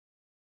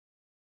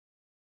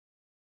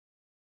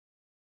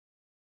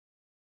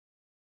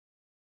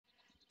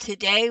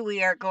Today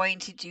we are going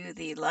to do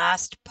the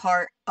last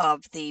part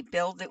of the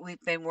build that we've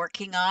been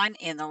working on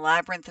in the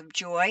Labyrinth of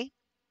Joy.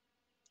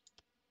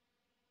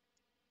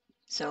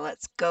 So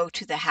let's go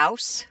to the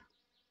house.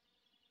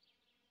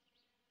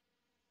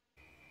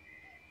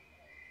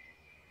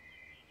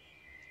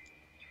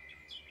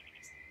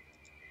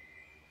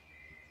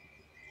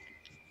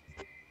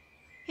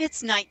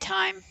 It's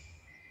nighttime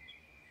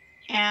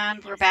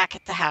and we're back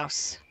at the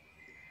house.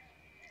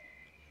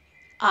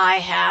 I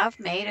have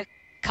made a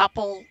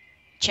couple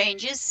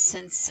changes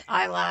since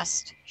I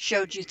last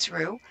showed you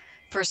through.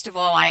 First of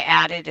all, I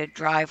added a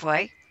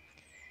driveway.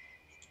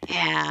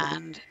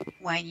 And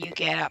when you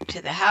get up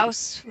to the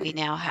house, we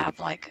now have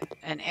like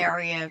an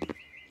area,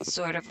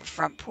 sort of a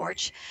front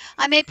porch.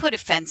 I may put a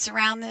fence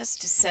around this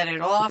to set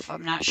it off.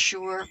 I'm not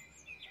sure,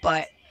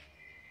 but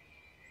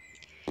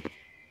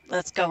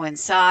let's go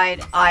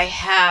inside. I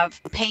have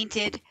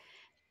painted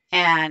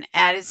and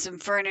added some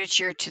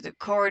furniture to the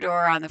corridor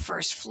on the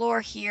first floor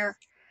here,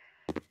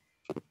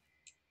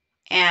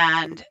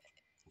 and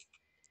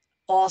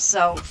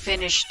also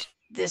finished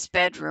this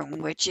bedroom,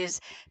 which is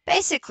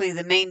basically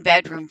the main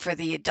bedroom for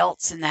the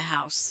adults in the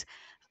house.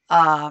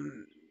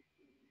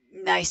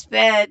 Nice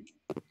bed.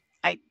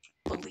 I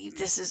believe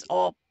this is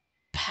all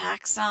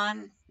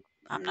Paxson.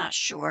 I'm not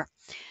sure.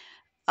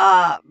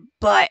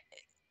 But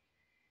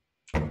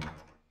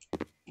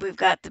we've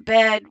got the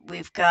bed,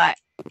 we've got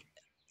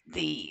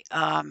the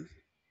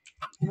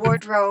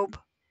wardrobe,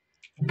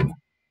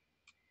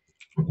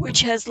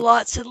 which has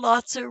lots and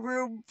lots of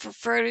room for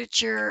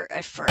furniture,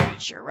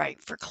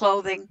 right, for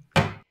clothing.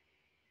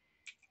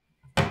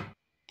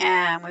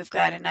 And we've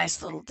got a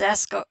nice little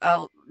desk,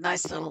 a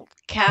nice little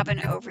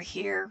cabin over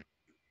here.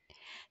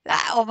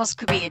 That almost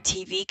could be a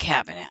TV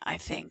cabinet, I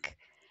think.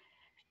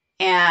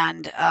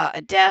 And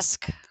a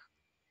desk.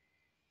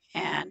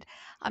 And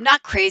I'm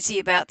not crazy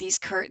about these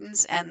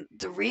curtains. And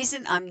the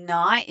reason I'm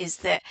not is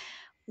that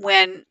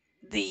when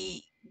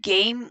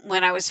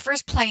I was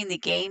first playing the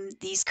game,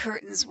 these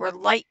curtains were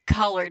light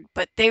colored,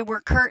 but they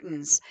were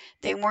curtains.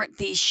 They weren't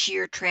these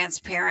sheer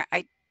transparent.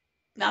 I'm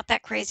not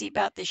that crazy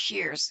about the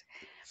sheers.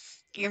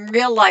 In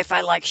real life,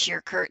 I like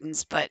sheer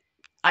curtains, but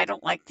I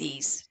don't like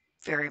these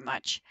very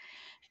much.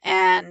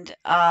 And,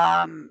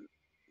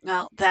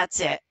 well,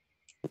 that's it.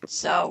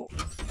 So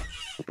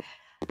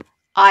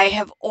I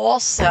have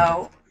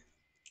also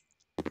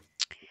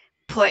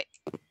put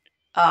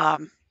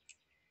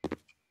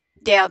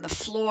down the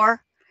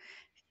floor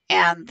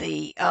and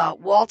the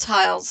wall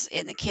tiles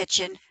in the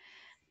kitchen.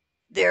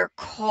 They're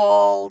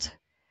called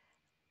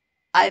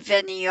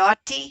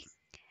Ivaniotti.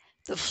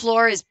 The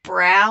floor is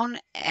brown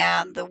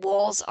and the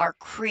walls are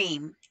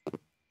cream.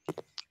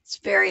 It's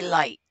very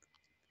light.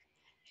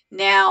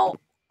 Now,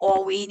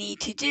 all we need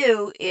to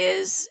do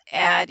is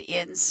add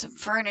in some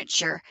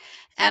furniture.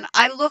 And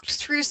I looked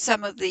through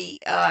some of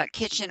the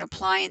kitchen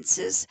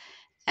appliances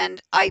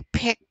and I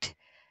picked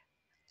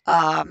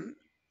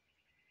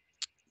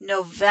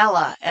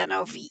Novella,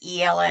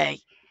 Novela,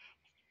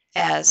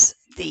 as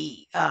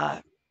the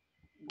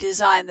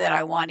design that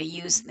I want to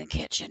use in the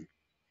kitchen.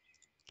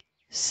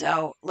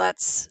 So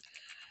this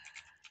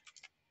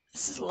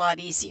is a lot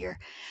easier.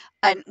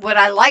 And what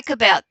I like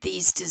about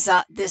this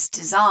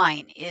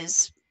design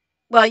is,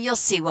 well, you'll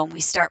see when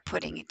we start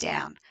putting it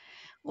down.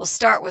 We'll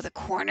start with a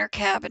corner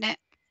cabinet.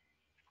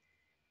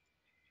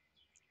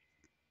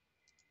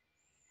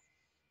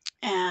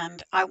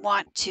 And I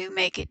want to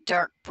make it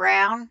dark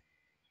brown.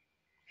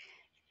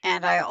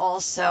 And I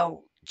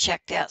also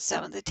checked out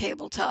some of the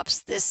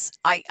tabletops.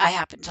 I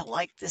happen to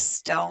like this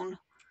stone.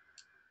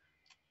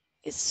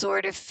 It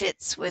sort of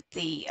fits with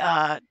the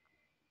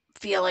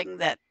feeling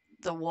that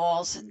the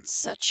walls and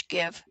such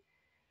give.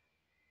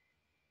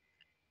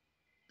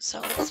 So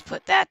let's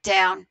put that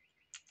down.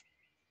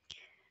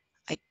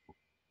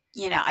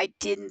 I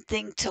didn't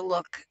think to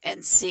look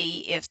and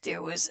see if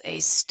there was a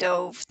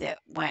stove that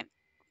went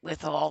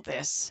with all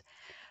this,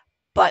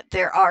 but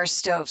there are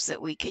stoves that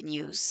we can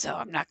use, so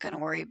I'm not going to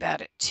worry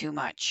about it too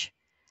much.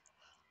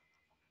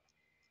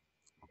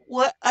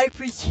 What I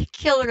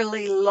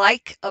particularly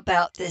like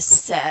about this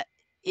set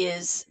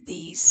is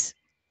these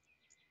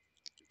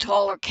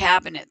taller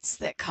cabinets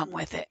that come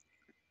with it.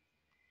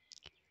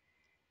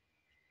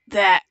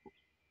 That,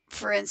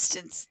 for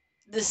instance,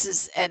 this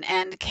is an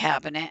end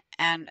cabinet,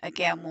 and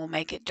again, we'll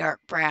make it dark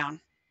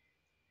brown.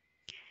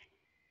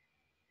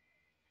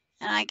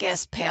 And I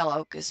guess pale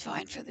oak is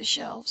fine for the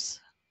shelves.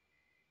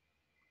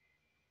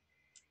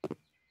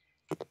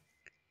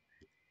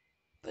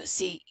 But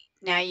see,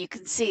 now you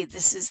can see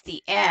this is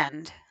the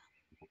end.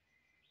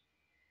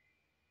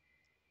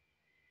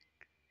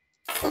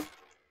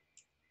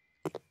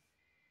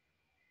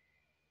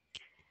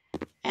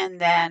 And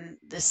then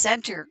the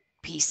center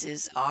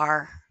pieces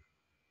are,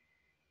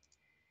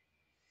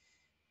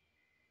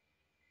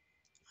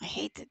 I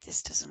hate that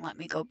this doesn't let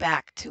me go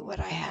back to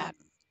what I had.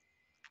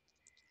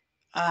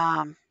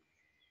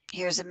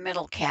 Here's a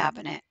middle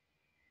cabinet.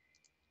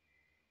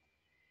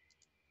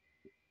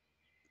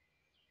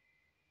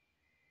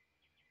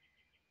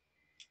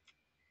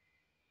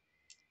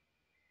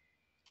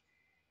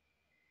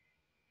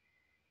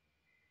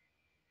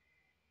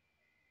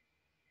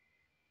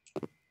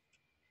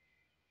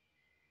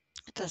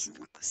 It doesn't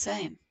look the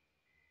same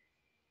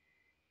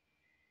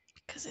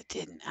because it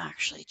didn't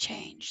actually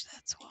change,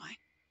 that's why.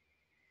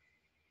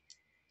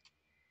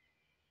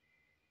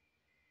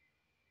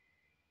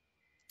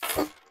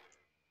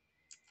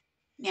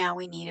 Now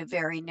we need a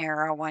very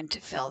narrow one to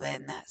fill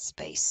in that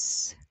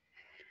space.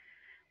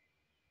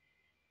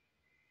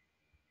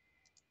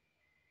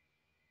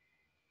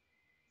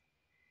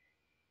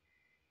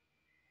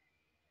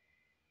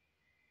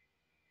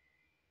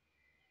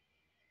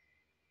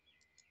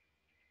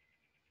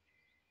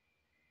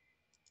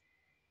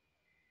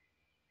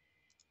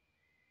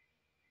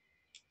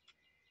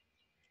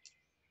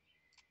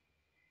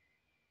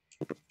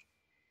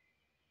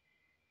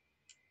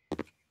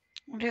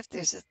 I wonder if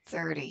there's a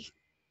 30.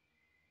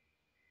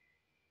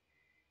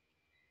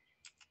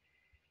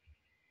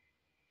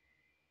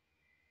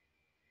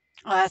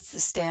 Oh, that's the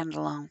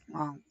standalone.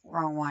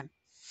 Wrong one.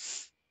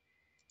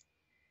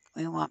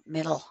 We want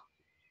middle.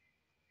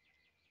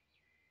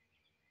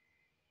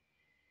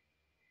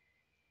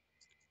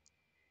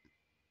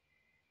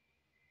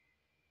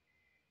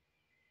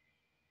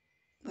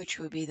 Which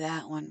would be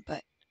that one,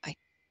 but I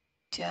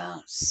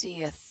don't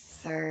see a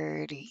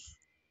 30.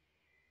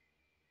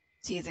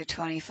 It's either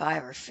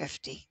 25 or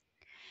 50.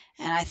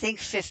 And I think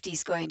 50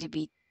 is going to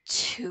be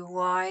too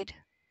wide.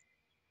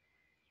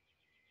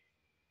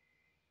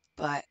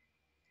 But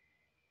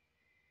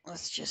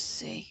let's just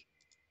see.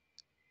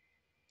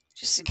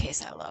 Just in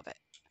case I love it.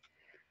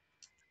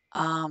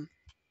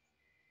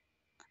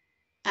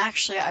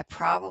 Actually, I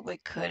probably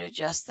could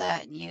adjust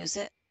that and use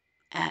it.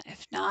 And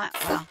if not,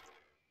 well.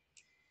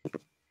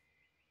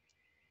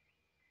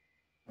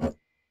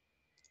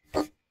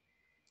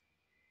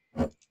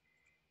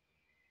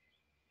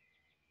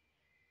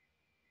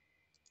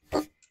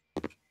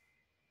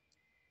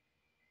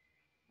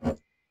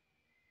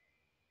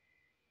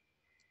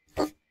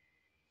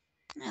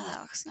 Now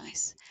that looks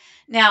nice.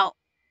 Now,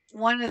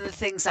 one of the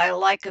things I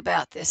like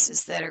about this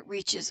is that it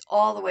reaches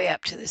all the way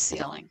up to the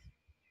ceiling.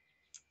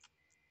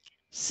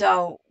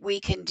 So we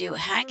can do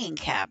hanging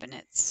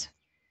cabinets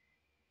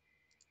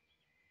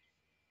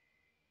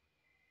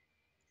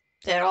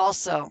that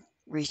also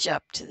reach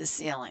up to the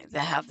ceiling,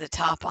 that have the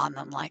top on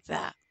them like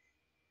that.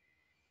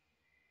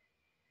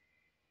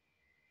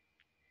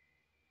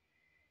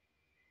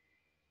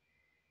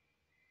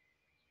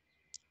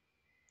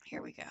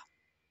 Here we go.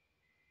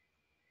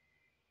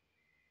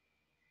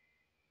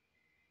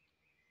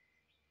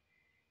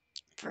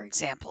 For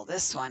example,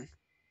 this one.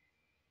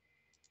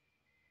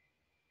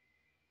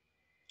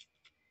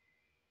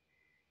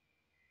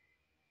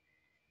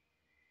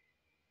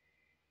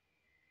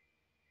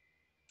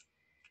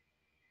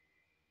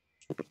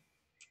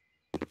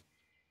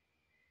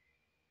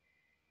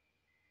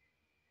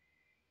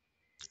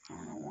 I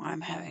don't know why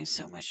I'm having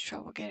so much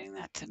trouble getting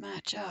that to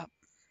match up.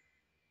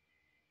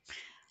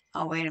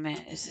 Oh, wait a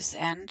minute. Is this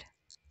end?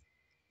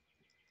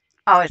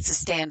 Oh, it's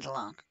a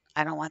standalone.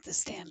 I don't want the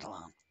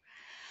standalone.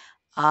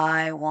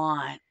 I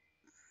want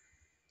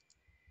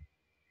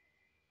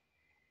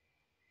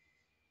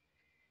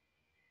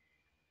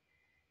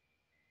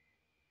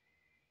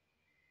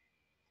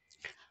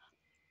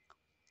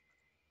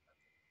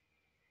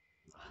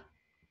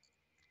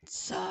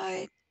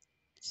side,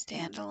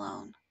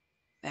 standalone,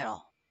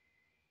 middle.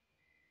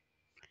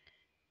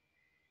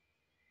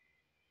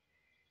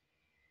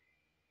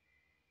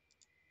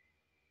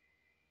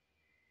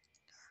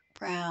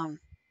 Brown.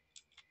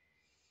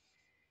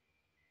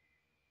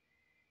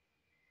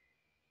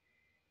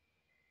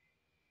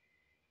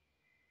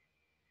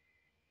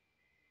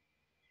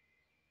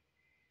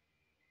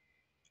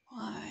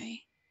 Why?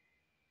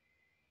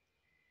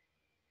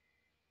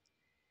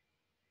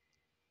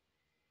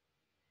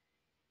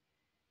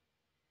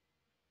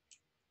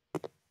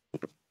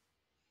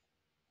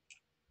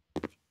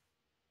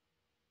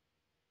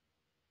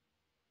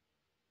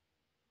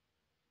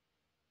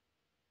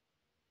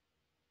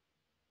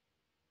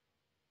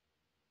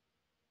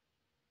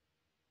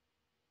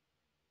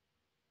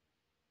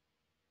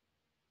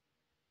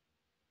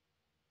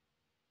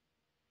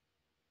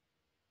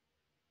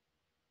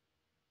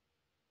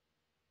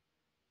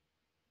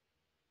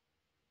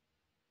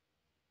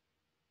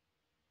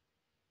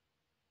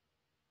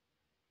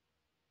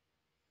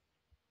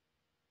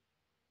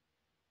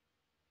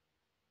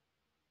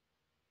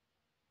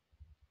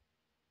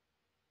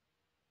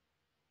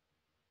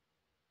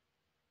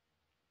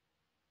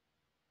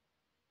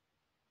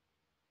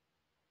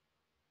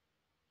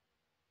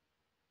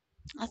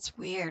 That's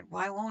weird.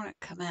 Why won't it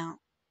come out?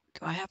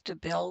 Do I have to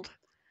build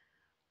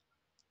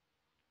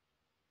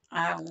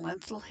a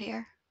lintel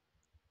here?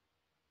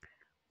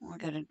 We're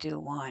going to do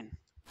one.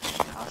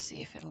 I'll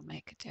see if it'll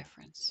make a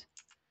difference.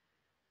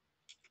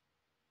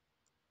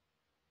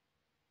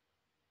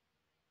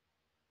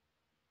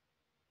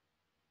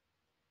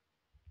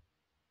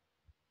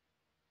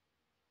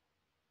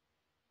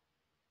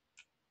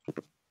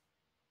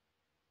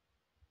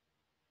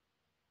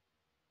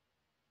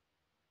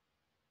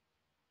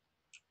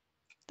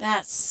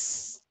 That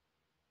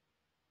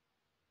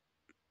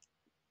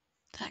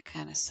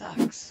kind of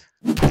sucks.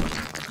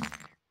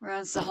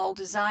 Ruins the whole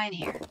design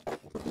here.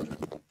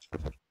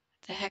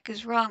 heck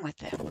is wrong with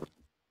them?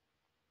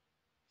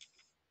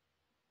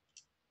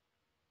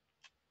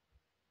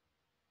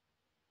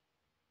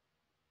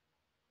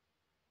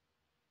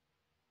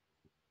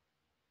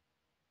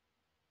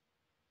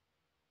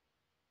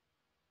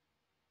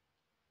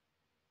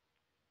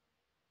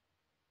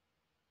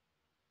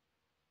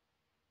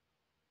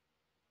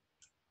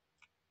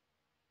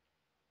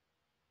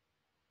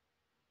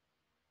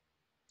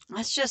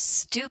 That's just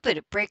stupid.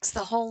 It breaks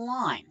the whole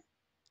line.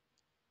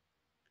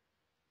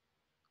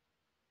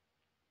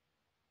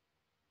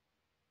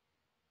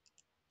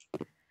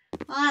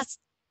 Well, that's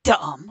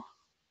dumb.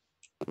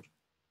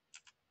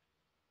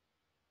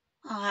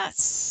 Oh, that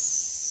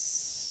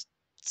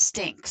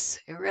stinks.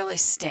 It really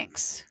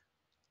stinks.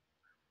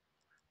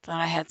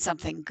 Thought I had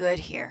something good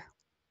here.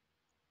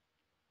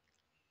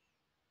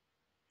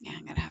 Yeah,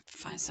 I'm going to have to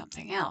find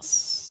something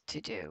else to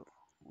do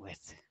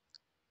with.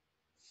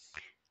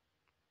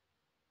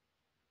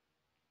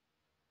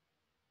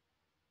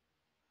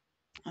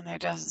 And there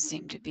doesn't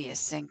seem to be a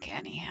sink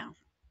anyhow.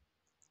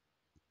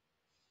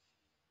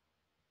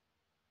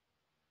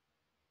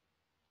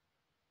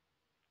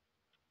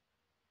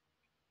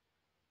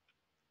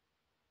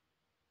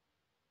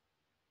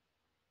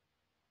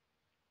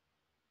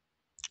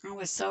 I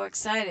was so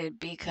excited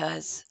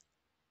because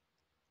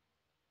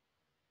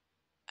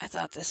I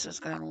thought this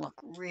was going to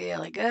look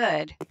really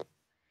good,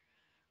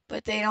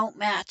 but they don't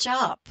match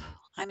up.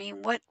 I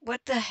mean, what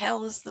the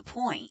hell is the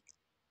point?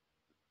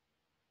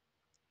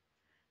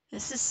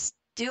 This is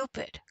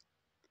stupid.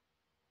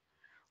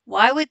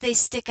 Why would they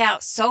stick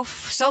out so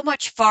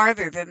much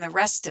farther than the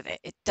rest of it?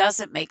 It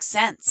doesn't make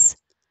sense.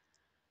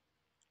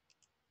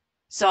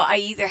 So I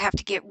either have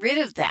to get rid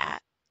of that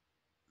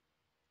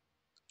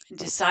and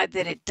decide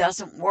that it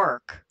doesn't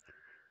work.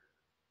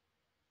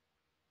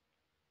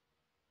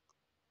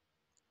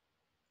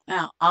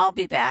 Well, I'll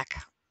be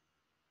back.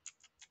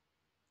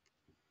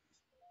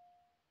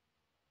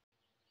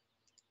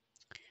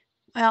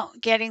 Well,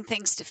 getting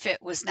things to fit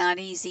was not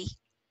easy.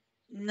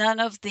 None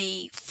of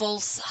the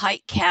full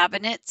height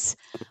cabinets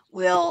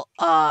will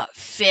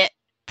fit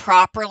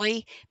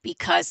properly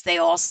because they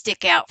all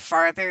stick out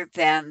farther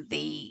than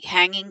the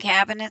hanging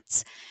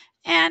cabinets,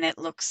 and it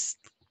looks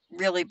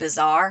really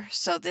bizarre.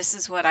 So this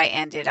is what I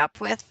ended up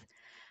with.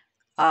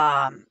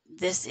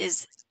 This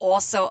is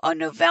also a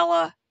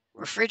Novella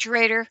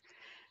refrigerator,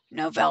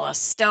 Novella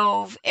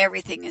stove.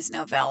 Everything is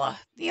Novella.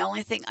 The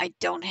only thing I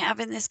don't have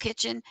in this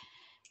kitchen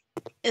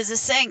is a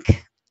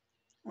sink,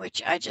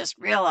 which I just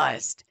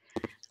realized.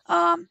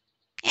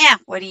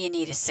 What do you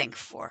need a sink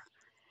for?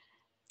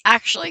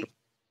 Actually,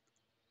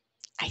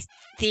 I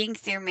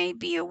think there may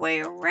be a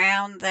way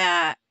around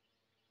that.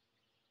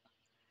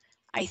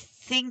 I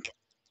think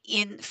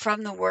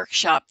from the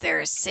workshop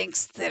there are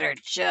sinks that are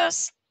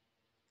just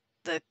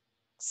the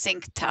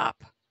sink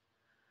top.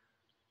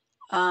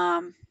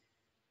 I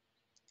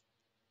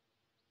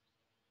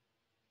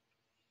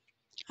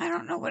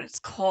don't know what it's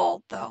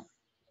called though.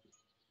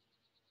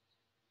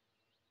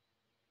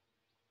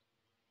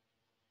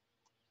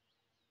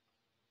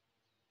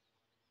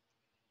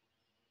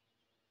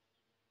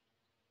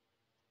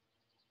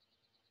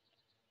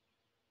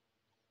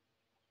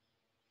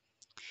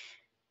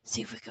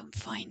 See if we can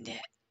find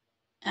it.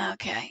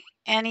 Okay,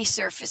 any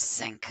surface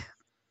sink.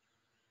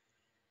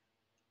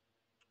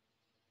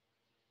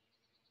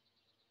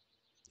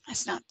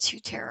 It's not too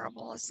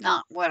terrible. It's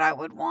not what I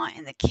would want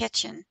in the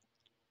kitchen.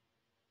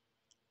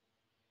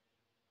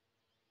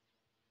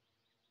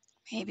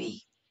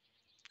 Maybe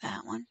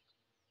that one.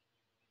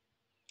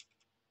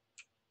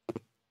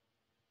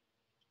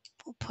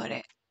 We'll put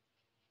it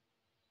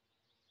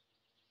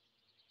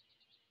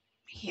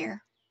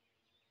here.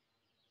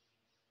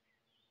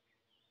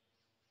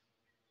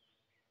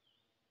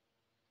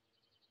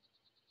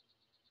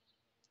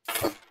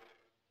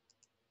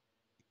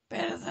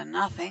 Better than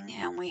nothing,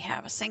 and we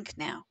have a sink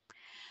now.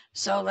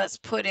 So let's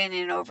put in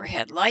an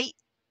overhead light.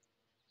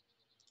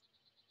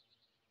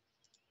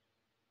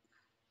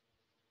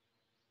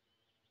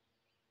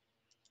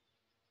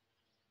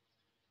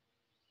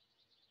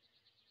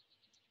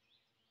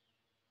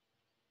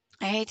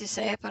 I hate to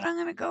say it, but I'm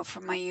going to go for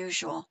my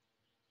usual.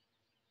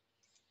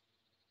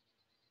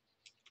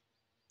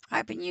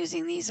 I've been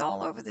using these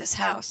all over this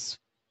house.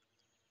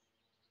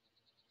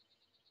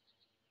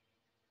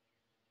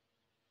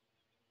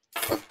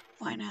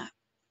 Why not?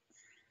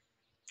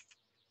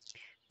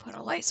 Put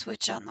a light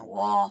switch on the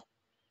wall.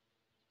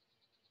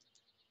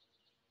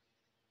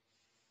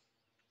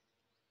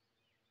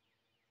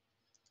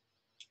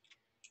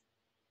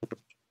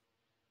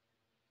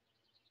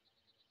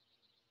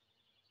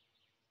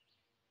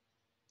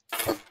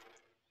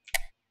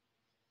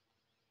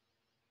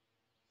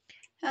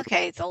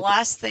 Okay, the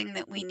last thing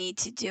that we need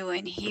to do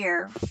in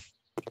here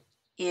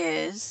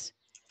is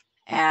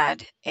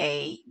add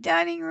a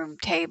dining room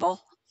table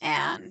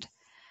and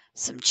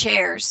some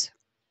chairs.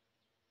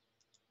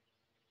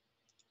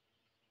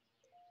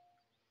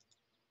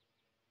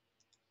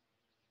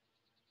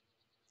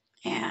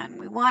 And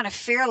we want a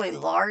fairly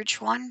large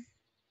one.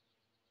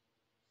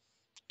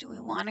 Do we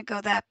want to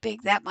go that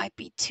big? That might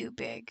be too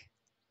big.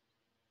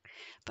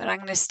 But I'm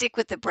going to stick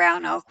with the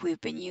brown oak we've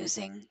been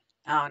using.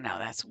 Oh no,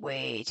 that's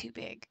way too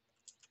big.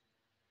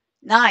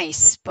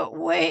 Nice, but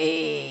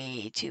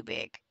way too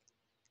big.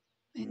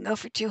 We can go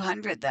for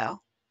 200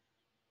 though.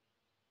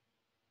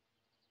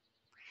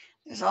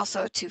 There's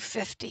also a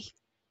 250.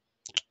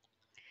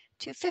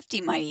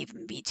 250 might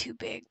even be too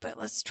big, but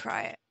let's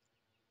try it.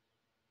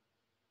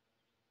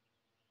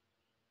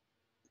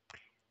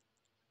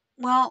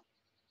 Well,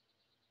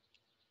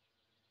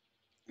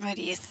 what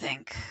do you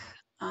think?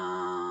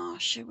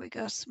 Should we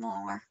go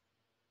smaller?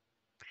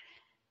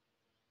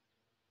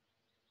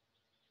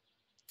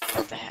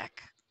 What the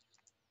heck?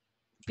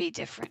 Be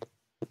different.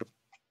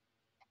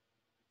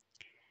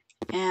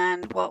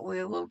 And what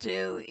we will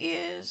do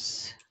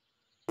is,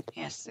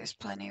 yes, there's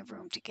plenty of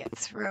room to get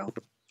through.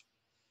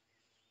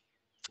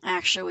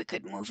 Actually, we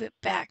could move it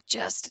back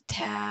just a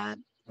tad.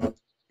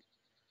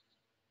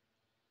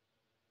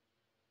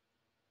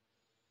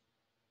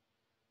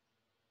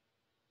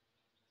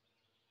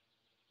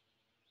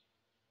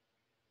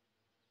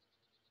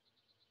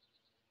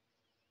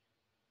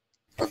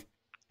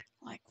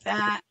 Like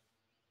that.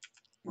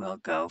 We'll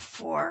go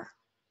for,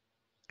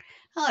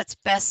 well, it's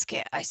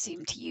Biscuit. I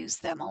seem to use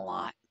them a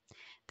lot.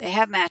 They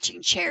have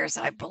matching chairs,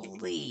 I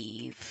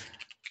believe.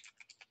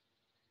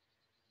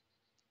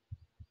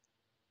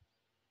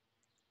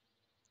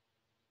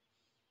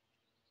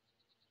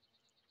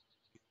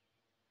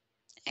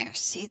 There,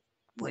 see,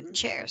 wooden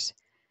chairs.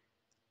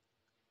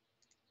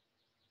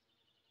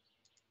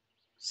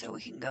 So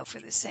we can go for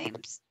the same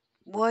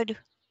wood.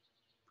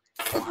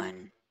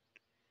 1,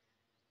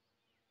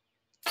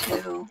 2.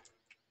 Do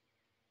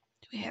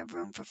we have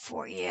room for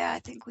 4? Yeah, I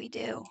think we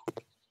do.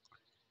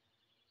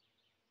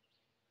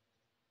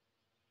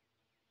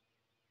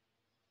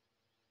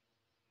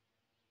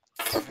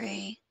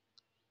 3,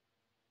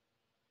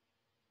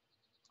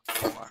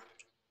 4.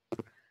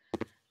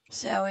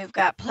 So we've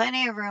got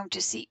plenty of room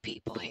to seat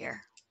people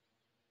here.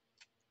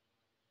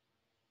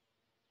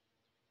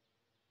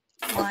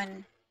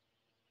 1,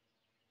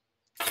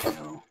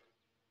 2,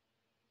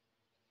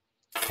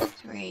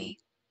 3,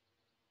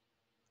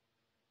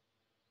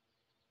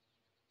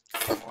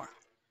 4.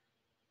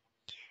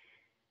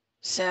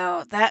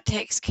 So that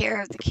takes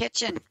care of the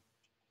kitchen.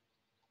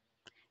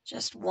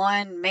 Just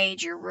one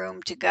major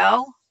room to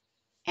go,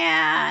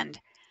 and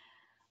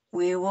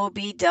we will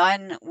be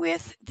done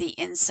with the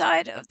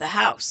inside of the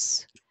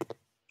house.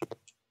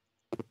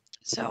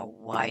 So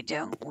why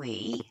don't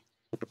we,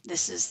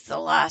 this is the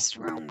last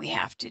room we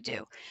have to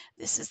do.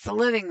 This is the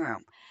living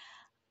room.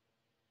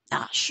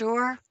 Not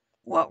sure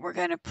what we're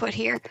going to put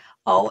here.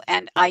 Oh,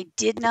 and I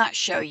did not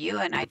show you,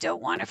 and I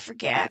don't want to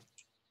forget,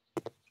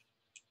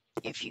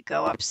 if you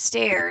go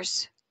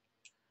upstairs,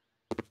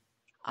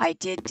 I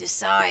did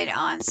decide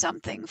on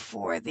something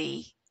for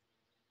the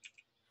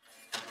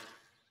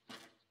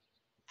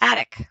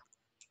attic.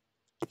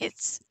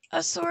 It's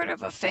a sort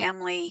of a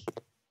family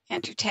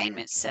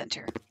entertainment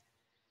center.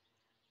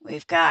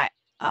 We've got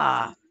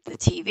the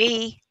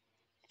TV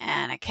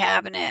and a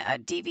cabinet, a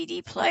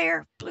DVD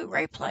player,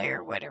 Blu-ray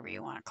player, whatever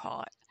you want to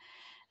call it.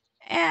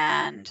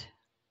 And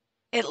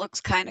it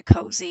looks kind of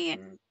cozy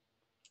and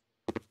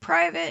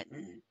private,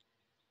 and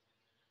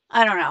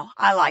I don't know,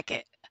 I like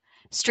it.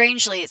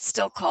 Strangely, it's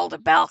still called a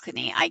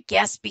balcony. I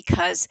guess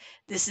because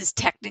this is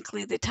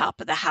technically the top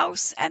of the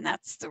house and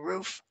that's the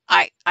roof.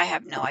 I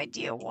have no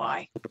idea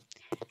why.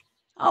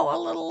 Oh,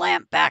 a little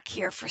lamp back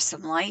here for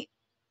some light.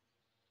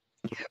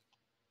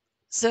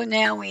 So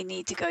now we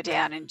need to go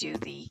down and do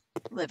the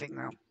living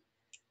room.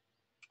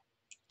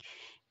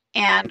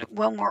 And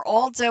when we're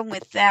all done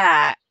with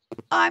that,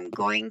 I'm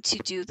going to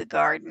do the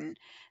garden,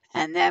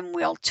 and then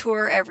we'll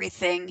tour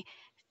everything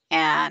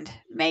and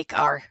make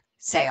our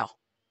sale.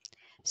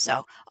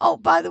 So, oh,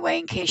 by the way,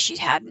 in case you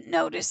hadn't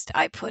noticed,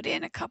 I put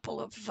in a couple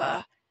of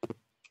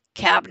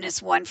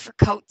cabinets, one for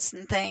coats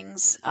and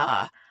things,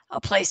 a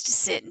place to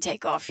sit and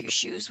take off your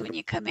shoes when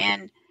you come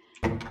in,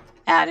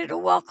 added a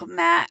welcome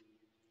mat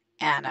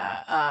and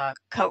a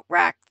coat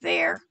rack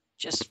there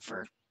just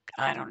for,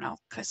 I don't know,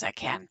 because I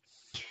can.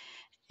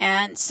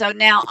 And so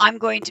now I'm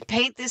going to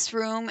paint this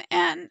room,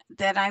 and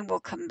then I will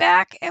come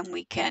back and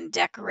we can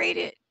decorate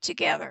it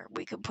together.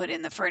 We can put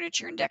in the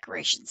furniture and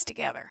decorations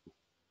together.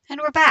 And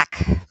we're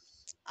back.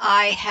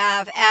 I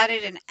have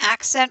added an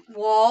accent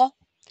wall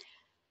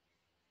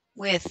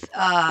with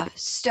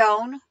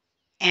stone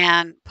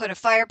and put a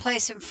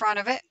fireplace in front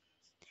of it.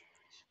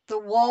 The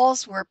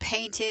walls were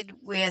painted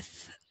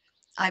with,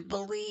 I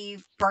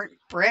believe, burnt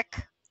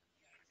brick.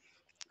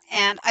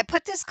 And I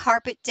put this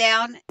carpet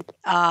down,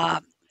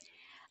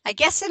 I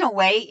guess in a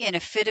way, in a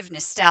fit of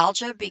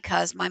nostalgia,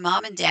 because my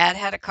mom and dad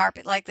had a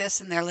carpet like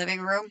this in their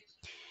living room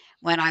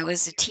when I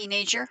was a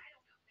teenager.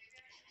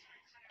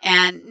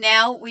 And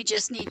now we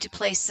just need to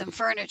place some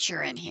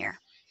furniture in here.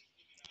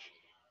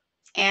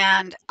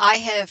 And I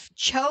have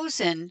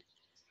chosen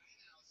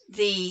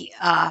the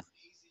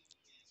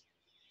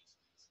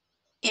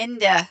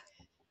Inda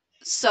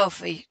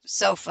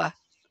sofa,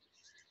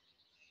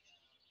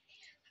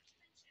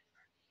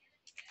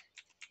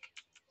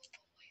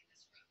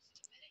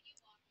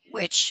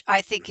 which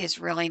I think is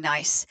really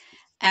nice.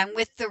 And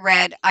with the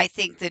red, I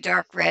think the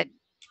dark red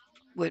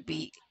would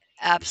be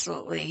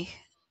absolutely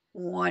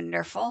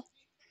wonderful.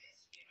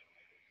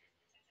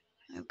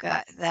 I've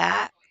got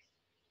that.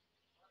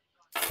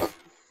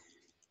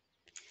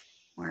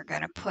 We're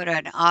going to put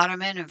an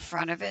ottoman in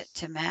front of it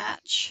to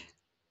match.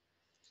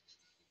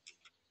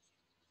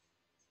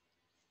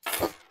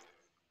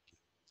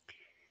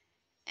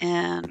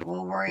 And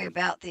we'll worry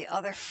about the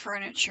other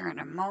furniture in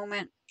a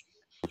moment.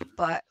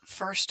 But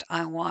first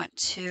I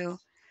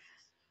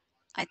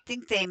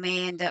think they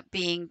may end up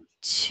being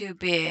too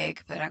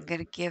big, but I'm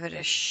going to give it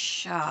a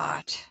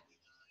shot.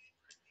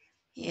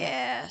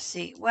 Yeah,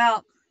 see,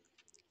 well,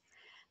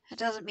 that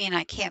doesn't mean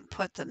I can't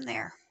put them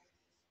there.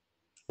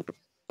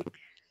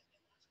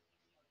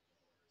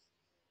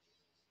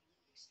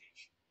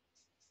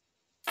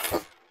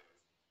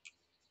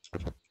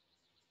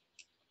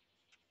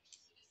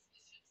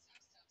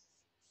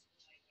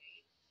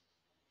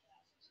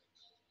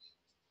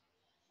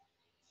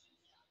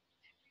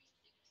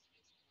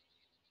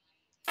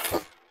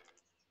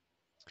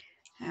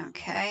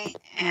 Okay,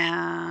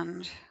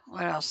 and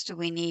what else do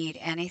we need?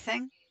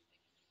 Anything?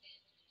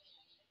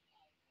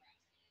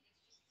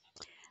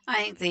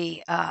 I think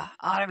the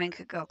ottoman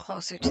could go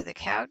closer to the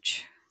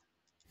couch.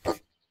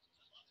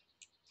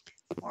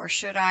 Or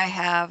should I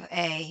have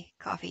a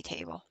coffee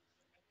table?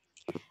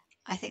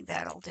 I think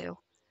that'll do.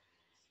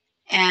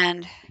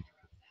 And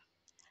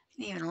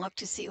even look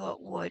to see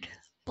what wood.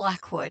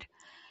 Black wood.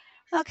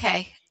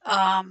 Okay,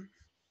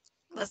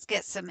 let's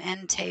get some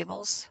end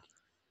tables.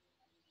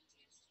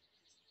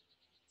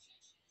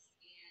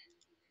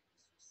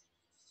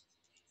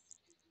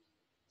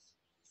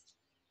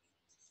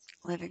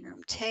 Living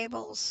room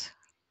tables.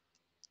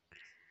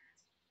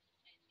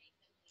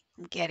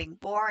 I'm getting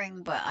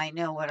boring, but I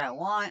know what I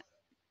want.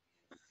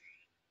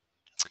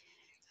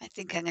 I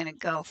think I'm going to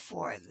go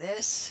for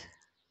this.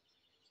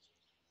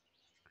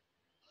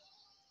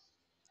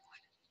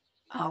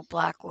 Oh,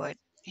 black wood.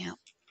 Yeah,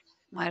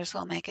 might as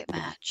well make it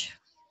match.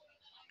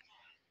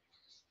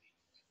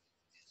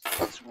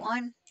 There's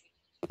one.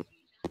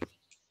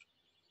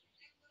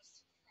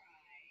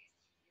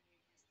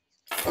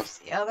 There's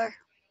the other.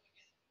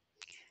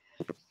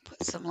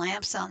 Put some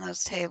lamps on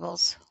those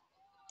tables.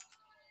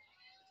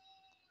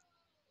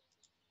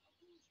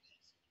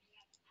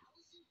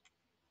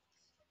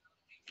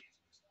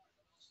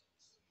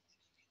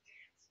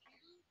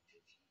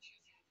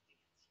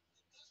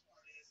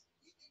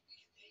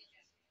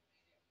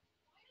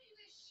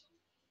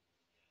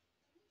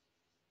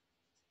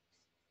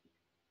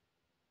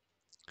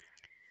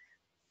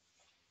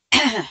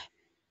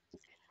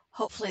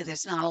 Hopefully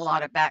there's not a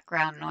lot of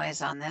background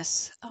noise on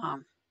this.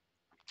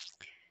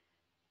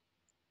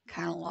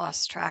 Kind of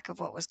lost track of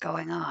what was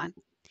going on.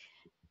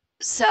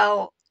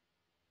 So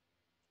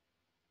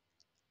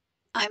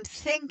I'm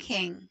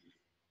thinking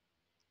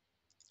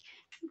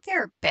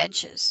there are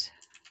benches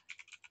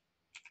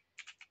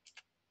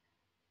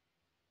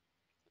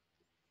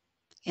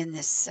in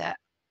this set.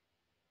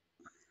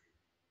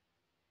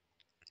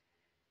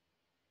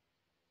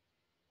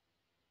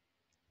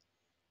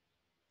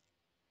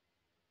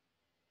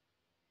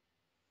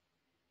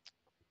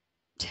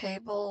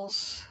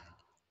 Tables.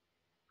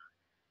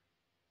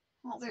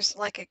 Well, there's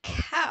like a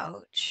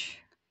couch.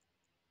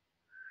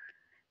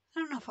 I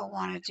don't know if I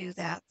want to do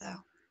that though.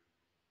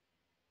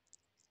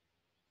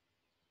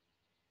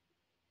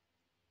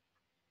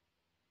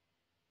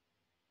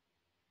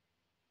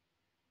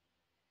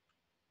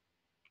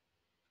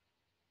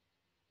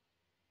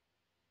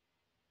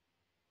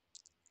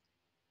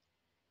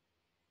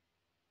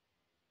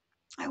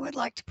 I would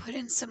like to put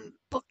in some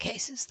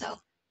bookcases though.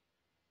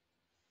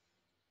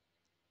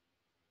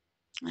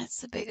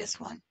 That's the biggest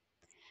one.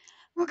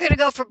 We're going to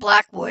go for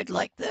black wood,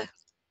 like the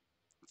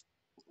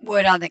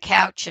wood on the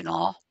couch and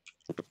all.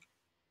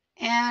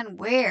 And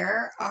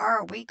where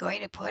are we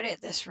going to put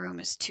it? This room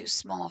is too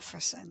small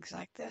for things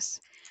like this.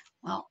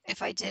 Well,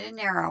 if I did a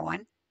narrow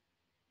one,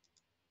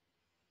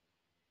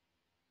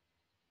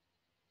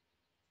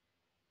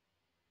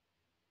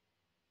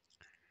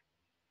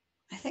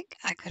 I think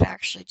I could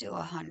actually do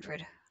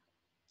 100.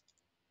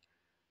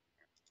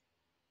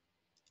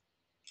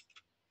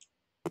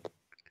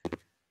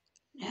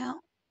 No.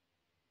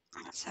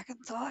 On second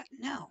thought,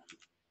 no.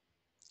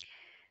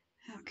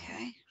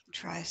 Okay,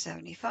 try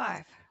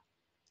 75.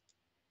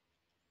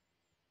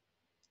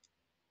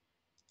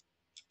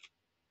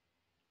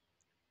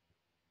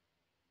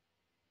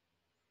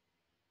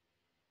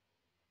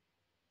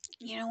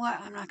 You know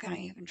what? I'm not going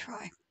to even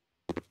try.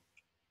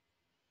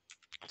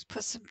 Let's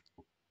put some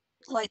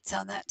lights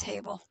on that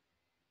table.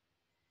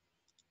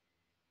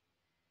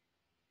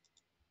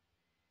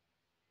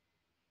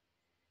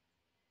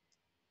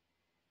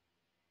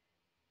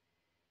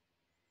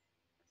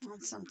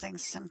 Want something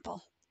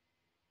simple.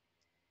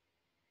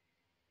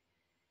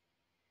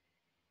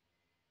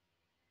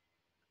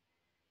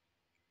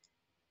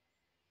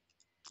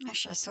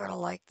 Actually, I sort of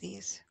like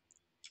these.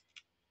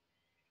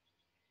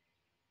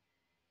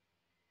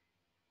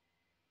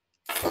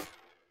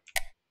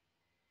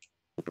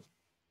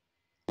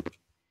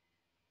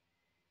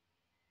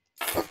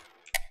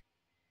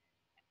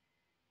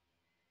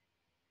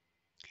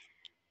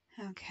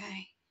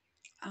 Okay.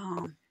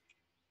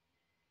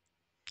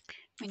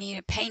 We need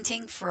a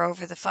painting for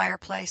over the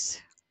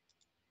fireplace.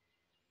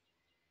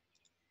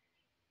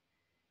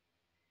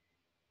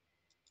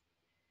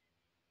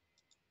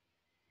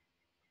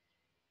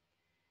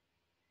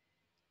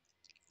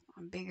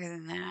 One bigger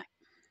than that.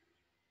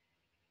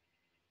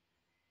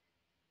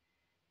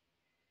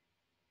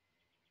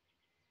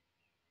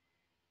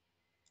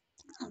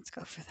 Let's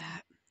go for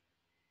that.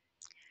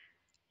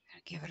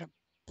 Give it a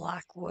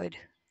black wood.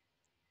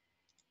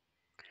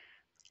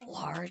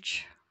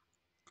 Large.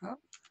 Oh,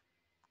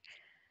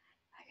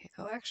 I could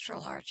go extra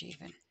large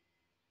even.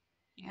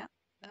 Yep,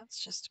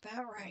 that's just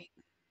about right.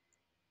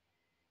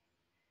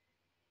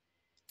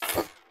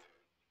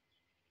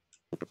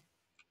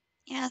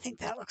 Yeah, I think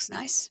that looks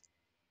nice.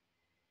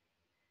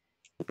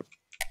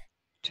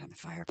 Turn the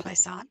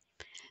fireplace on.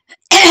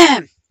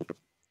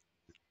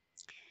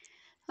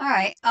 All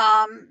right,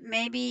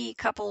 maybe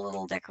a couple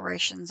little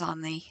decorations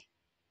on the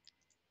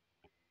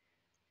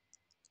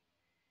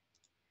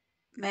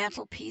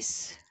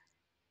mantelpiece.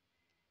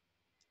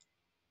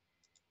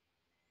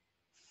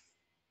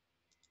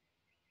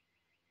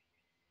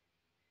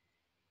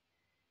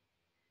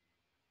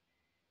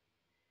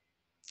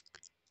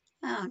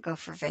 I'll go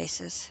for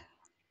vases.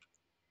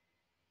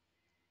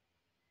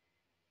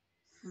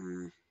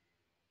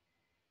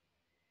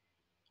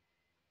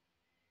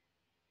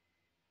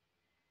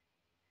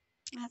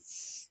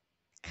 That's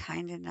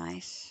kind of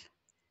nice.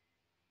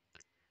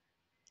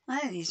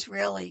 None of these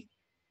really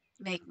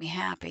make me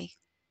happy.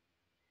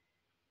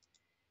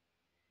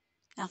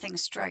 Nothing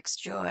strikes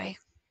joy.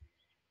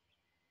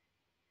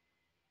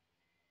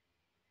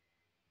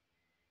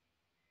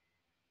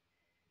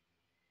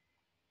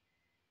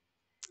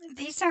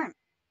 These aren't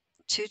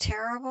too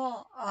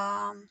terrible.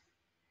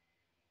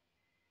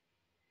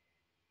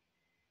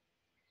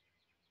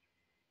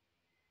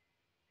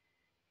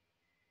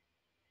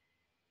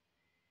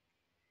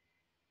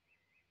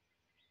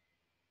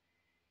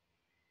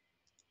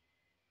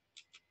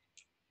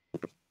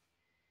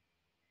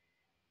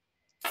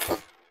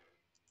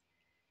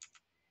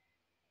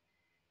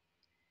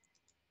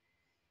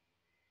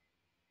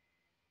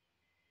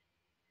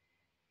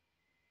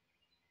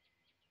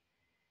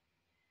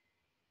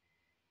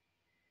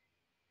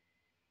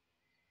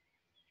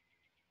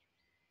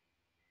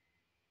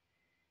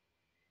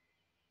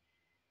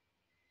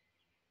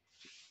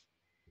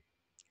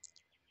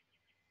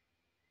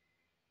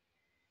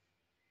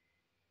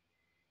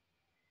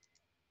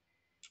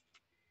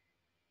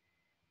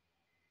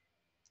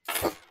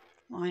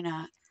 Why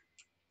not?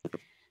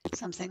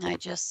 Something I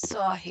just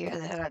saw here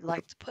that I'd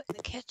like to put in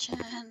the kitchen.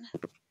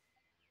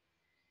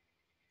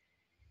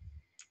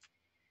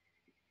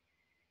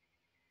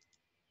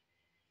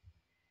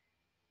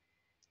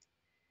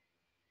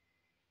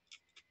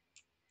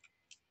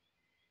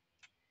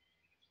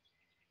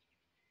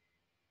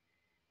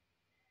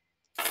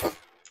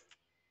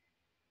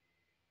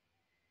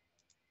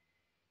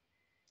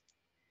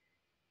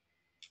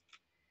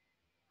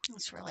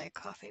 It's really a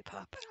coffee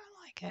pot, but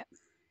I like it.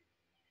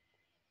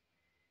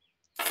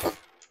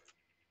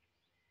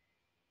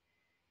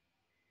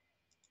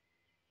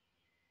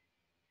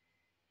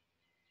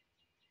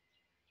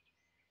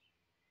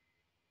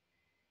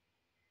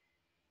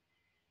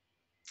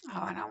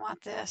 Oh, and I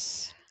want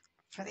this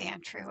for the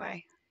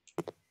entryway.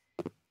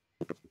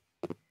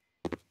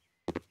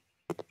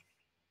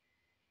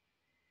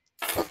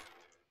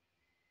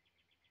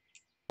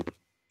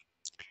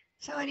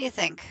 So what do you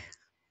think?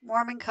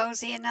 Warm and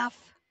cozy enough?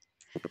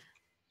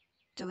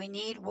 Do we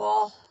need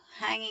wall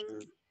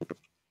hanging?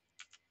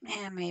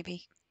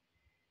 Maybe.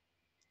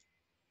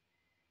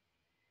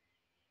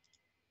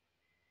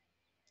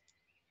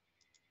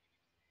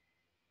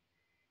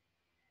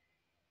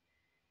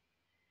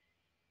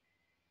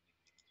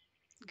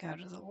 Go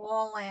to the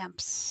wall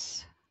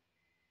lamps.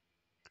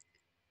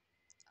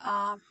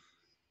 I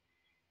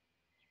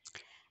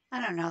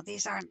don't know.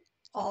 These aren't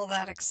all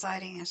that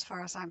exciting as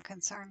far as I'm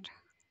concerned.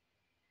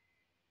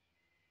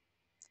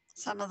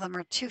 Some of them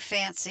are too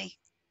fancy.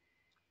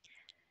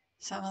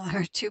 Some of them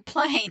are too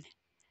plain.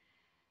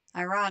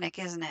 Ironic,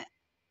 isn't it?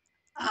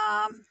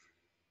 I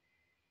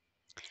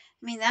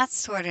mean, that's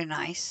sort of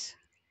nice.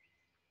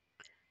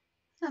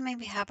 Well,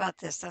 maybe how about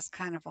this? That's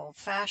kind of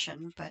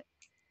old-fashioned, but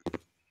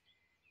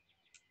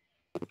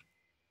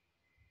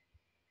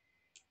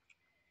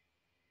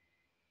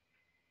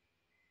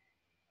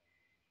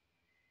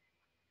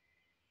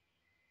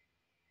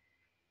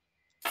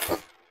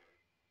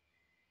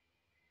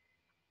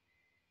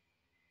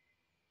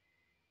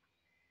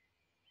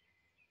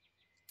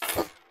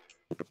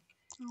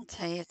I'll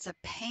tell you, it's a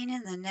pain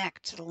in the neck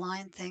to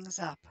line things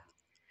up.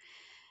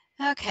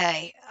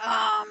 Okay,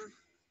 and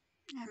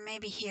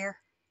maybe here.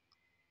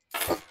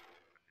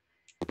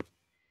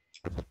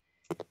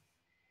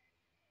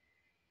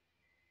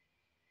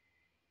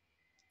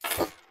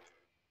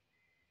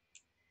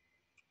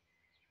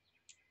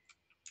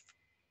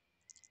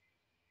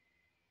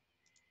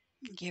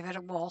 Give it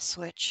a wall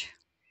switch.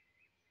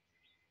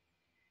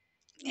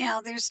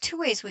 There's two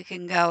ways we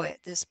can go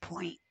at this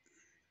point.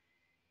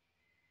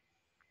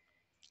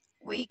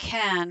 we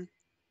can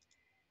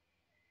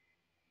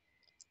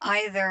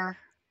either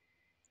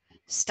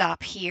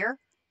stop here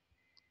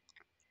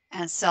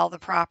and sell the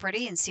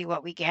property and see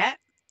what we get,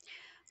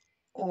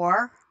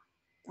 or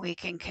we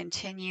can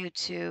continue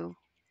to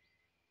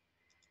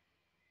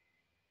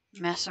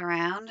mess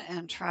around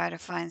and try to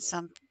find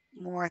some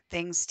more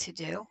things to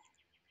do.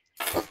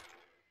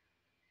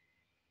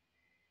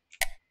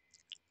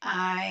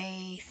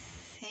 I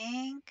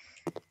think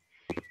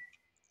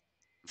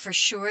for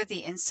sure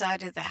the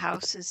inside of the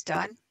house is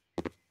done.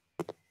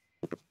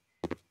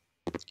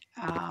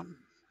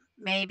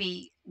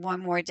 Maybe one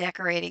more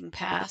decorating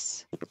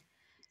pass.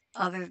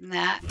 Other than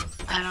that,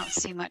 I don't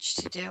see much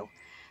to do.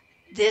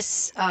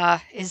 This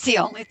is the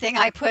only thing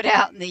I put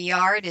out in the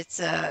yard. It's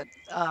a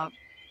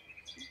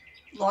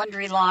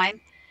laundry line.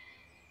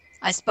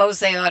 I suppose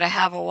they ought to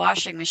have a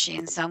washing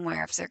machine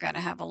somewhere if they're going to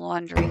have a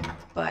laundry,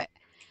 but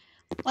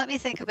let me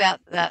think about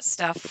that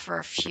stuff for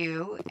a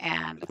few,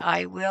 and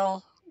I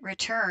will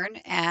return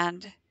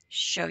and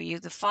show you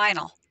the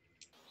final.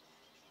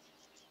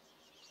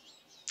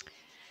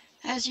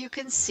 As you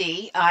can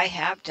see, I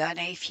have done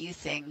a few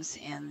things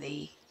in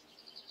the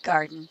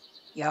garden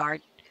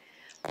yard.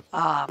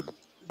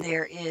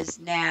 There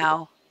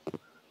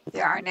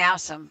are now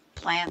some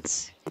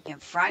plants in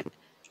front.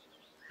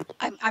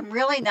 I'm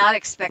really not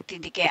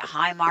expecting to get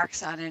high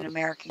marks on an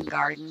American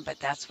Garden, but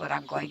that's what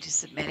I'm going to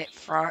submit it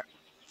for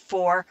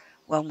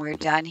when we're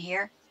done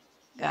here.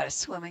 Got a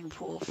swimming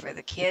pool for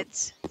the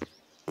kids,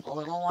 a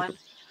little one.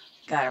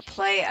 Got a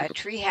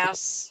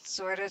treehouse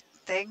sort of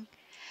thing.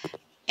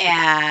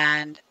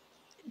 And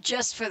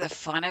just for the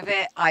fun of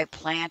it, I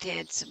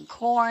planted some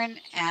corn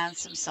and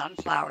some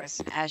sunflowers.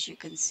 As you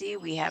can see,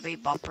 we have a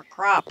bumper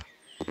crop.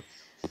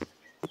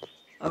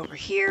 Over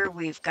here,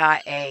 we've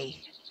got a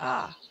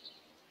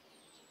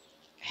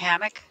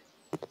hammock.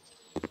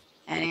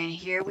 And in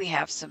here, we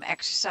have some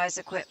exercise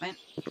equipment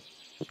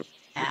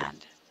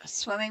and a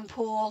swimming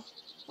pool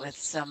with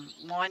some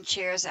lawn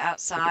chairs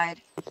outside,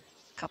 a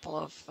couple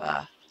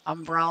of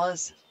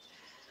umbrellas.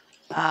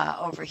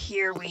 Over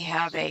here, we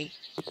have a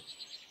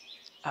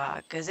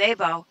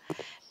gazebo,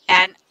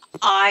 and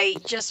I,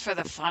 just for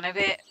the fun of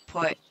it,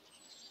 put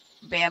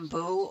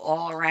bamboo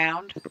all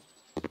around.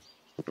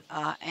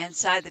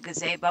 Inside the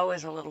gazebo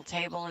is a little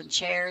table and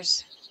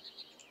chairs.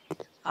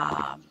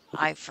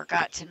 I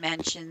forgot to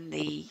mention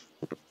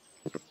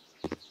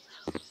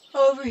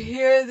over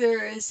here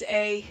there is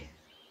a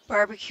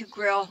barbecue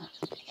grill,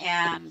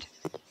 and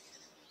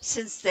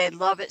since they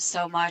love it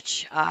so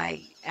much,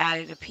 I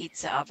added a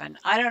pizza oven.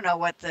 I don't know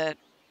what the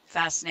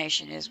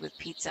fascination is with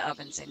pizza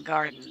ovens in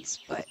gardens,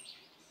 but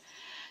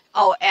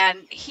oh,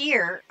 and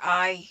here,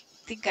 I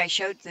think I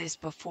showed this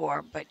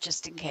before, but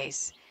just in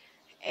case,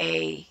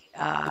 a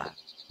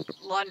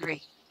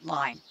laundry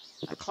line,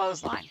 a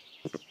clothesline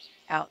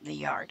out in the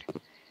yard.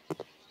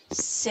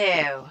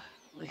 So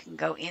we can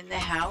go in the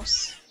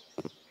house.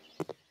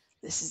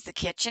 This is the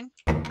kitchen.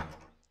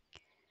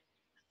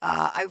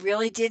 I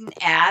really didn't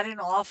add an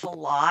awful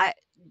lot,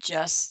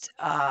 just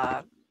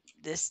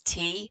this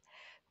tea,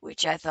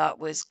 which I thought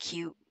was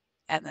cute,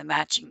 and the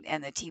matching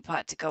and the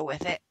teapot to go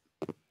with it.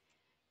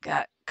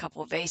 Got a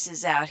couple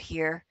vases out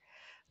here.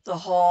 The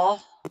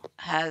hall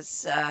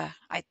has,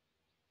 I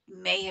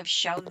may have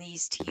shown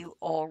these to you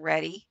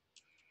already,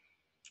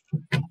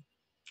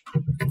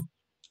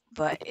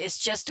 but it's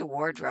just a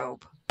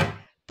wardrobe.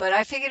 But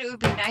I figured it would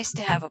be nice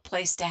to have a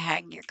place to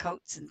hang your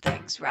coats and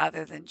things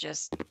rather than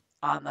just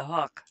on the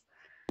hook.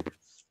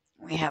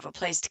 We have a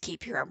place to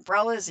keep your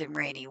umbrellas in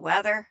rainy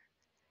weather.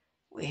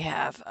 We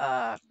have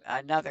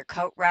another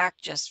coat rack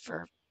just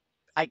for,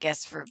 I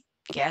guess, for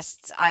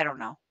guests. I don't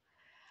know.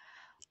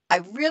 I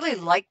really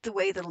like the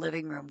way the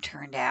living room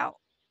turned out.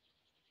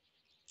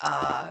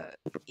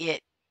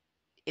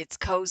 It's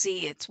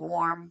cozy, it's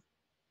warm,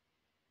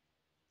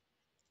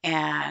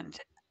 and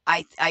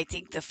I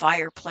think the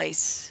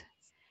fireplace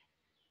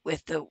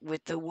with the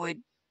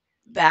wood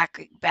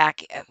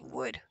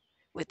wood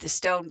with the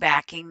stone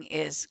backing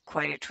is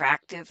quite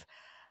attractive.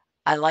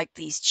 I like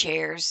these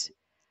chairs.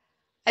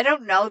 I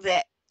don't know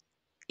that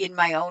in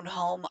my own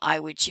home I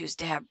would choose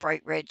to have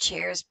bright red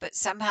chairs, but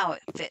somehow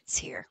it fits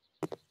here.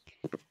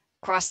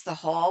 Across the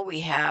hall,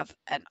 we have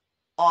an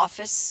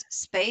office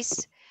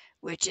space,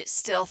 which it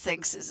still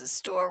thinks is a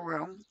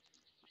storeroom.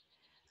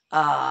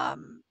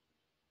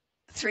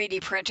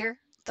 3D printer,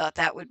 thought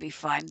that would be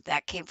fun.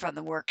 That came from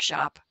the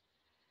workshop.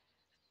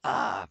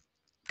 A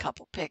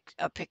couple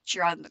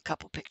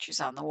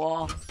pictures on the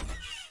wall.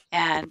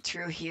 And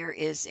through here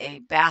is a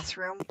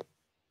bathroom.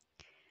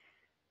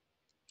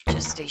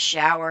 Just a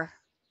shower,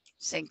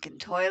 sink and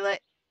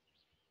toilet.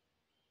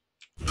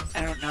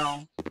 I don't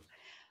know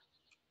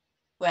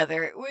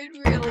whether it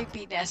would really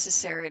be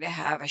necessary to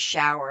have a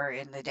shower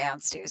in the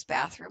downstairs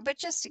bathroom, but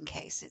just in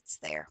case, it's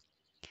there.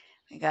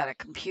 We got a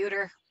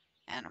computer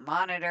and a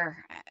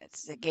monitor.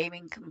 It's a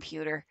gaming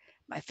computer,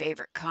 my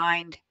favorite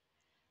kind.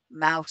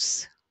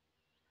 Mouse.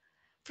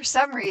 For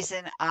some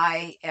reason,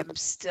 I am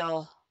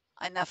still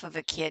enough of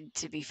a kid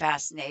to be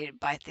fascinated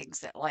by things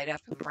that light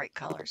up in bright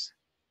colors.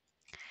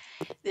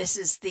 This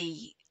is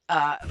the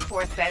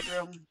fourth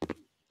bedroom,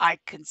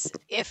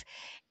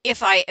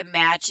 if I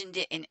imagined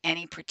it in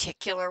any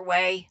particular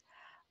way,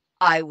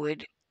 I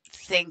would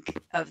think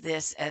of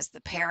this as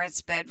the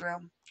parents'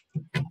 bedroom.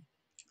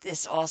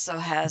 This also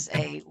has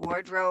a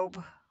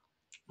wardrobe.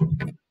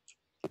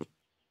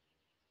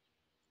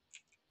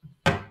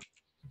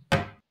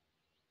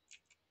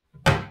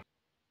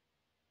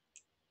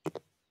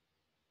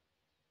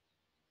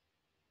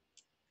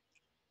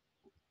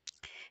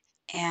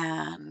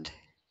 And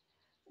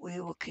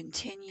we will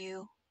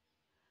continue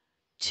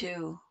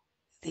to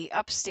the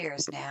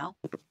upstairs now,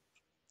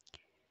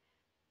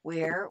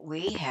 where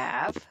we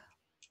have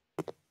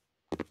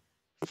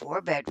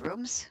 4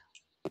 bedrooms.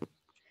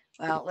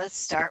 Well, let's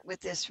start with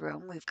this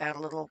room. We've got a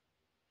little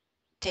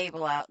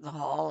table out in the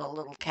hall, a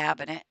little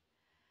cabinet.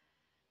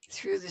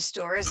 Through this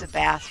door is a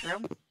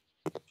bathroom.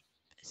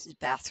 This is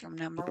bathroom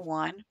number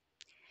 1.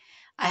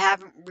 I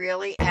haven't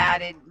really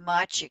added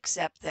much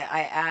except that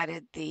I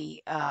added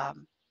the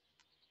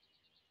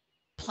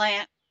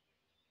plant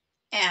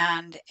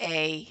and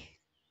a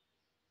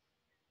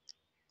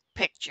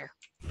picture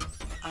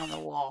on the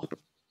wall.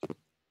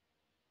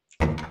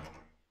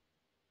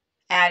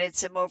 Added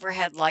some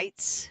overhead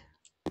lights.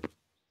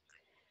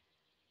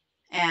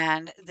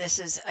 And this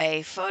is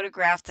a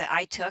photograph that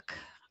I took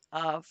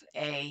of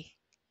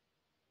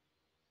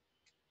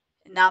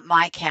not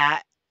my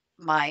cat,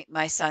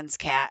 my son's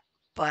cat,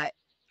 but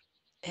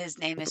his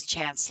name is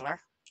Chancellor.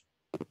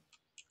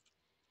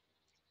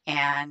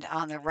 And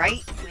on the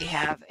right, we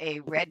have a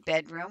red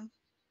bedroom.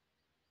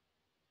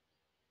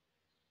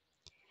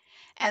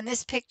 And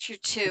this picture,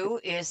 too,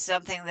 is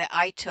something that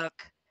I took.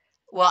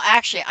 Well,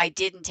 actually, I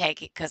didn't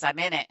take it because I'm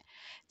in it.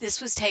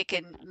 This was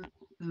taken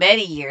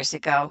many years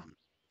ago,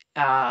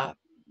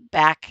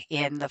 back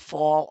in the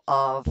fall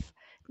of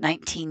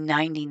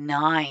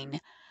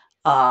 1999,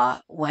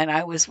 when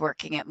I was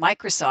working at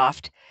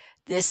Microsoft.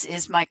 This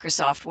is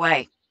Microsoft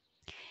Way.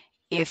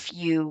 If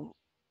you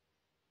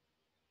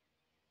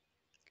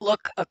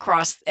look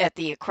across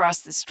the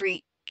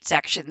street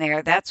section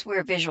there, that's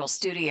where Visual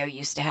Studio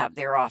used to have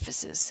their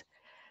offices,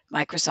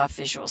 Microsoft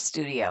Visual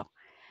Studio.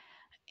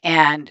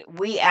 And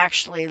we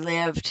actually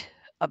lived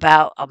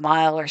about a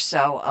mile or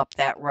so up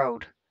that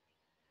road.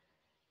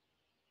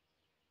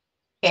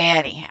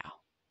 Anyhow,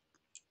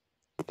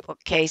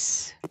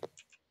 bookcase,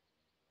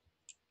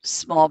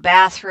 small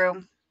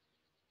bathroom.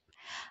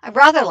 I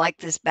rather like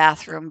this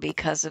bathroom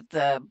because of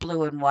the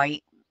blue and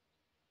white.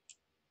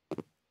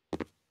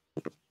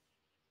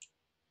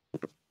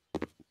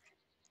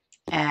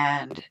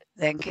 And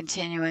then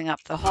continuing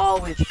up the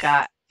hall, we've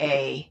got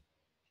a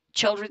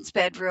children's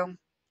bedroom.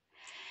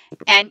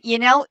 And you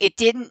know, it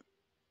didn't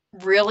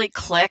really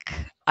click.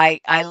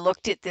 I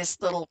looked at this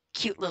little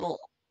cute little,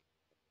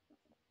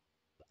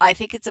 I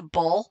think it's a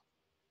bull,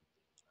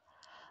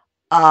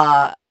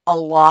 a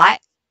lot,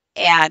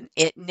 and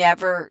it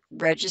never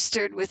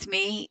registered with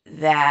me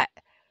that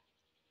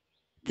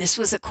this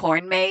was a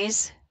corn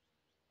maze,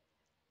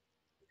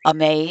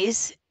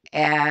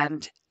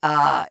 and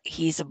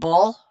he's a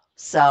bull,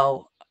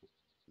 so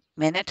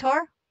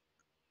Minotaur,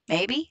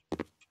 maybe?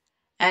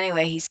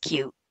 Anyway, he's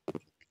cute.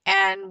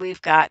 And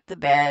we've got the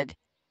bed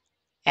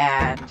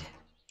and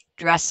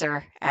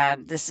dresser,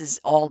 and this is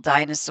all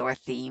dinosaur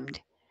themed,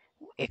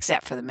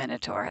 except for the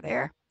Minotaur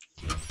there.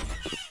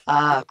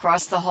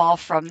 Across the hall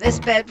from this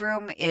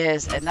bedroom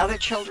is another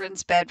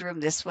children's bedroom.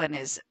 This one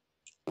is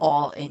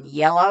all in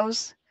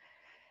yellows.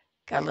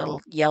 Got a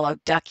little yellow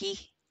ducky.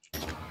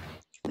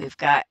 We've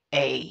got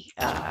a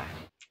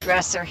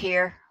dresser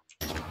here.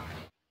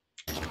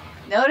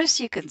 Notice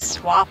you can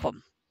swap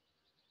them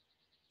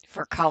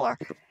for color.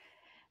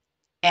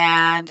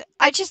 And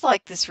I just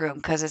like this room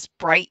because it's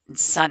bright and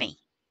sunny.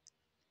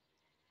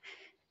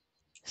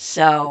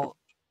 So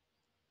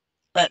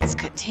let's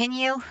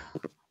continue.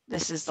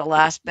 This is the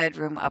last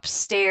bedroom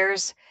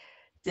upstairs.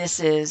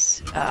 This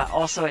is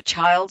also a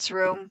child's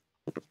room.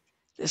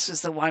 This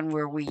was the one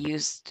where we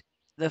used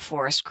the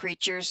forest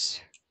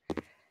creatures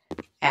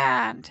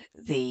and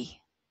the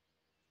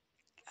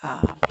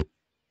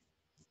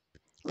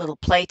little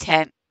play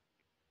tent.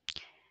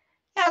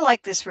 I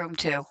like this room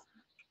too.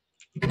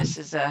 This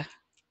is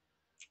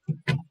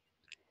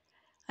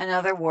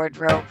another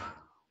wardrobe.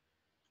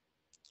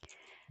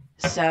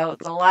 So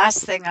the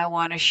last thing I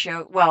want to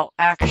show, well,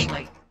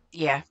 actually,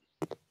 yeah,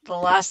 the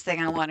last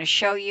thing I want to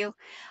show you,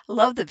 I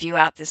love the view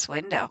out this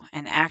window,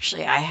 and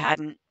actually I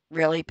hadn't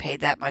really paid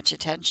that much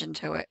attention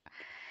to it.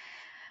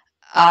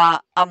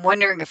 I'm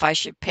wondering if I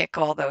should pick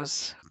all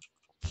those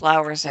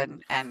flowers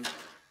and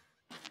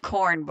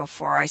corn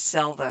before I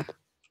sell the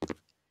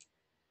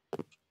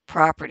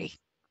property.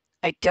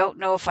 I don't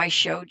know if I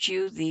showed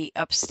you the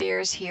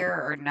upstairs here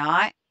or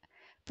not,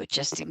 but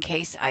just in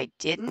case I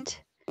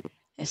didn't,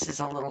 this is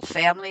a little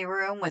family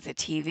room with a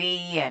TV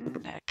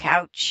and a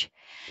couch,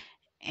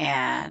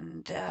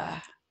 and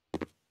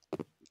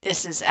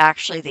this is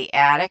actually the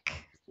attic.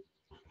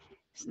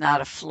 It's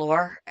not a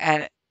floor,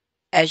 and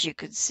as you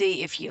can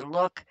see, if you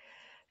look,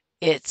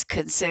 it's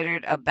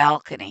considered a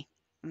balcony.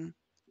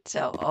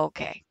 So,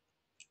 okay.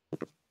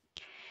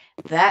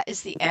 that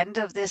is the end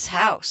of this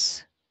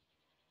house.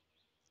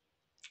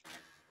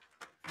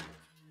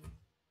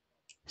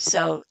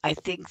 So I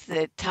think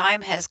the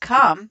time has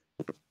come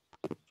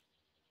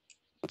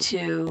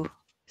to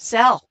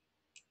sell.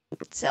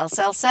 Sell,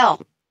 sell,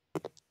 sell.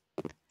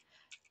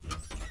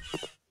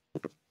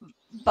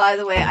 By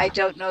the way, I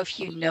don't know if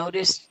you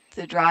noticed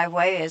the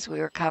driveway as we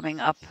were coming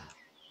up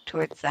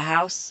towards the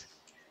house.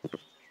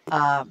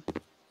 Yeah,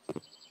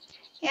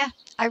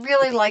 I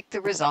really like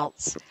the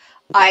results.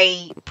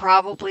 I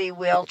probably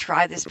will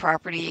try this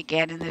property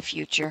again in the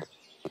future,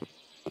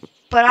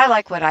 but I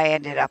like what I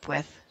ended up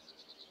with.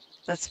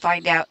 Let's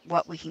find out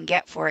what we can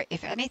get for it,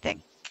 if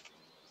anything.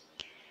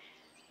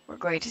 We're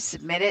going to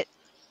submit it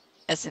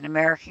as an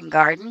American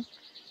garden.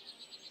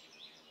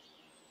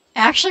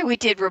 Actually, we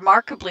did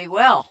remarkably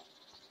well.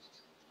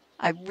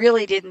 I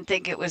really didn't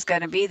think it was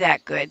going to be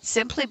that good,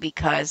 simply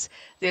because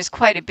there's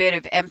quite a bit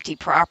of empty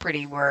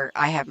property where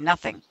I have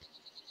nothing.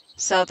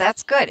 So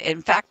that's good.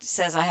 In fact, it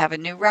says I have a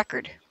new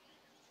record.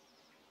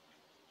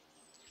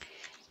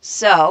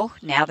 So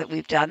now that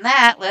we've done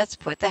that, let's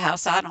put the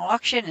house on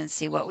auction and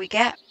see what we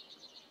get.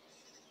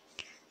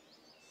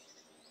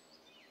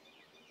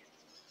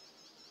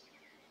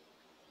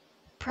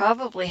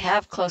 Probably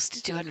have close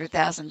to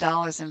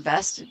 $200,000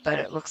 invested, but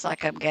it looks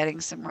like I'm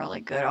getting some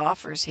really good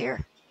offers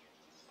here.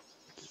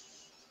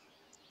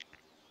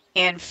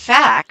 In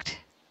fact,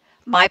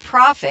 my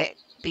profit,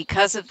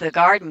 because of the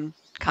garden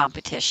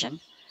competition,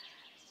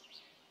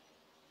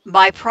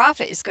 my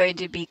profit is going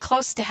to be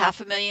close to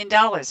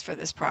 $500,000 for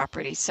this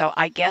property. So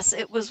I guess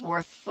it was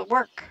worth the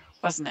work,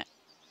 wasn't it?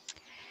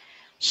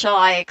 Shall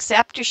I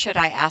accept or should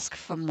I ask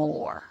for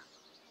more?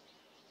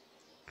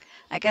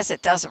 I guess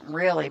it doesn't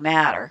really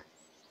matter.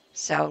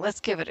 So let's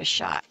give it a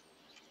shot.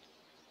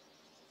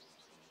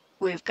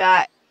 I'm going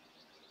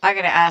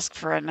to ask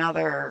for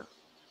another,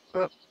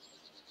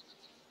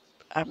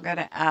 I'm going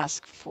to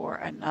ask for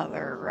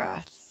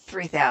another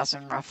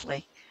 3,000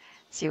 roughly.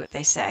 See what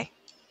they say.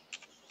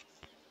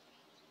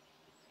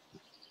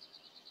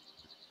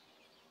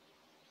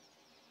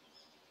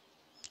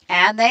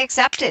 And they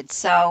accepted,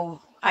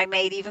 so I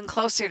made even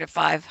closer to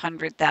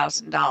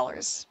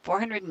 $500,000.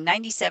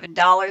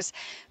 $497,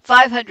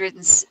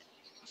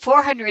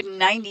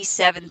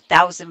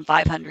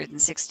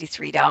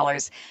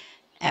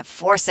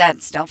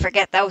 $497,563.04. Don't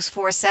forget those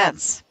 4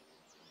 cents.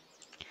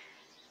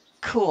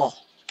 Cool.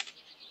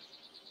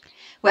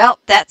 Well,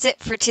 that's it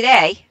for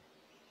today.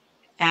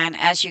 And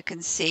as you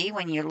can see,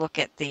 when you look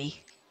at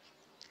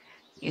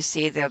you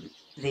see the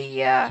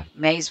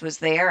maze was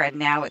there and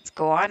now it's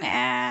gone,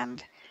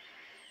 and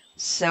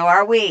so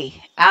are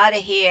we. Out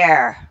of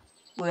here.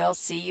 We'll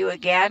see you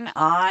again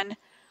on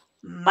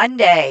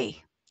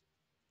Monday.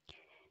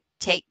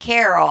 Take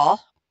care,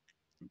 all.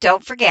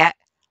 Don't forget,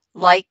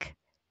 like,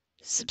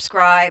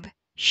 subscribe,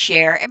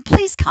 share, and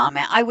please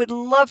comment. I would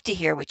love to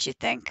hear what you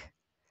think.